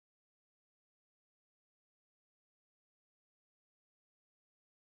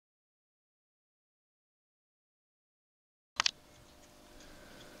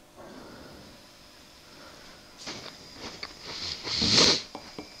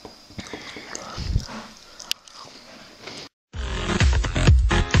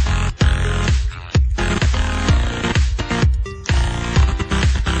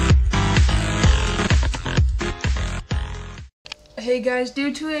guys,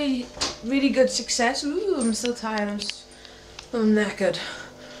 due to a really good success, ooh, I'm still tired, I'm knackered.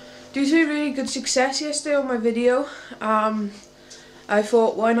 Due to a really good success yesterday on my video, I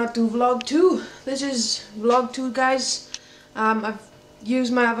thought, why not do vlog 2? This is vlog 2, guys. I've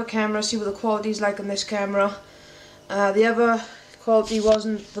used my other camera, see what the quality is like on this camera. The other quality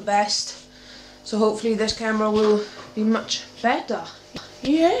wasn't the best, so hopefully this camera will be much better.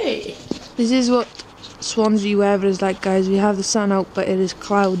 Yay! This is what Swansea weather is like, guys. We have the sun out, but it is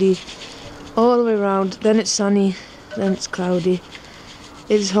cloudy all the way around. Then it's sunny, then it's cloudy.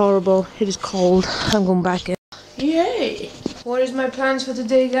 It is horrible. It is cold. I'm going back in. Yay! What is my plans for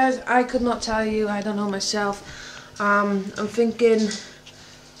today, guys? I could not tell you. I don't know myself. I'm thinking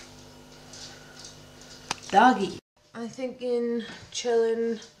doggy. I'm thinking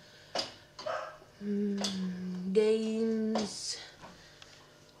chilling, games.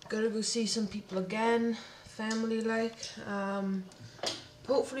 Gotta go see some people again, family like.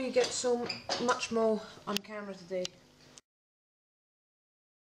 Hopefully get so much more on camera today.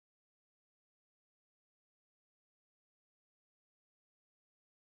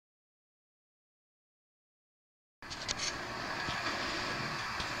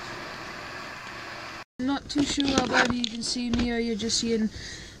 I'm not too sure whether you can see me or you're just seeing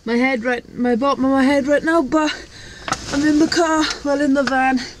my head my bottom of my head right now, but I'm in the car, well in the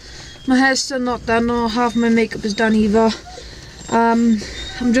van. My hair's still not done, or half my makeup is done either.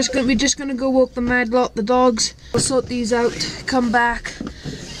 We're just gonna go walk the mad lot, the dogs. I'll sort these out, come back,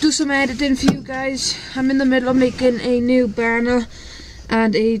 do some editing for you guys. I'm in the middle of making a new banner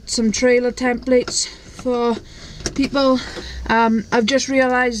and some trailer templates for people. I've just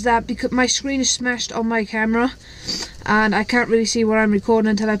realised that because my screen is smashed on my camera and I can't really see what I'm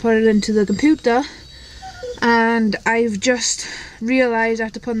recording until I put it into the computer, and I've just realised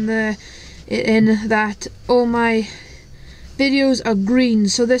after putting it in that all my videos are green,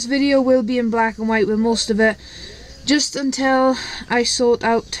 so this video will be in black and white with most of it, just until I sort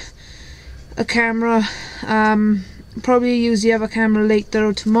out a camera. Probably use the other camera later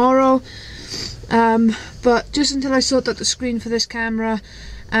or tomorrow. But just until I sort out the screen for this camera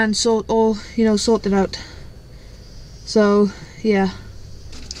and sort it out. So yeah.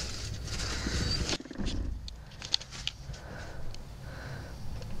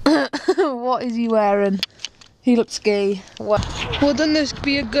 What is he wearing? He looks gay. What? Wouldn't this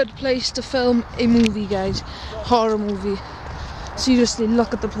be a good place to film a movie, guys? Horror movie. Seriously,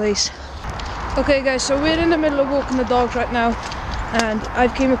 look at the place. Okay guys, so we're in the middle of walking the dogs right now, and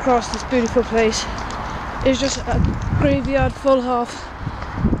I've came across this beautiful place. It's just a graveyard full of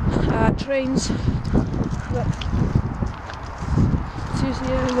trains. Look.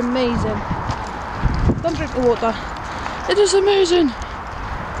 Seriously, it is amazing. Don't drink the water. It is amazing.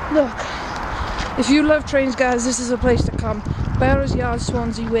 Look. If you love trains, guys, this is a place to come. Bearers Yard,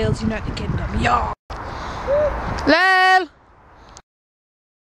 Swansea, Wales, United Kingdom. Yeah. Lel!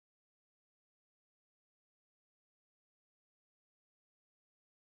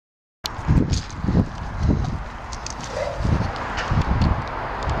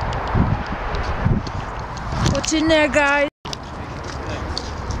 What's in there, guys?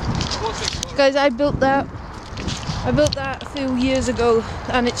 Guys, I built that a few years ago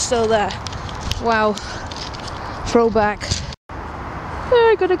and it's still there. Wow. Throwback.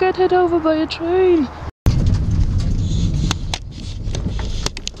 I gotta get hit over by a train.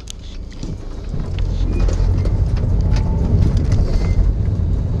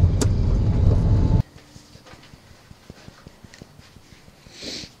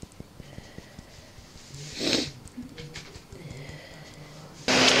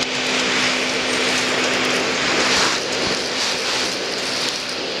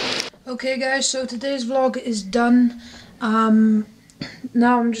 Okay guys, so today's vlog is done.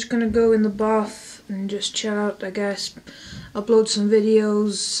 Now I'm just gonna go in the bath and just chill out, I guess. Upload some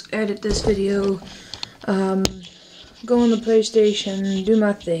videos, edit this video, go on the PlayStation, do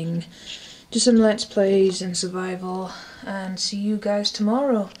my thing, do some Let's Plays and survival, and see you guys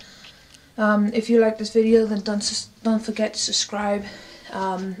tomorrow. If you like this video, then don't forget to subscribe.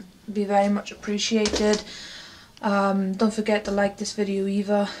 Be very much appreciated. Don't forget to like this video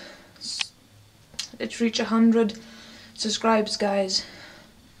either. Let's reach 100 subscribers, guys.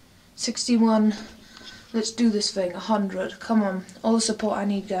 61. Let's do this thing. 100. Come on. All the support I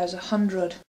need, guys. 100.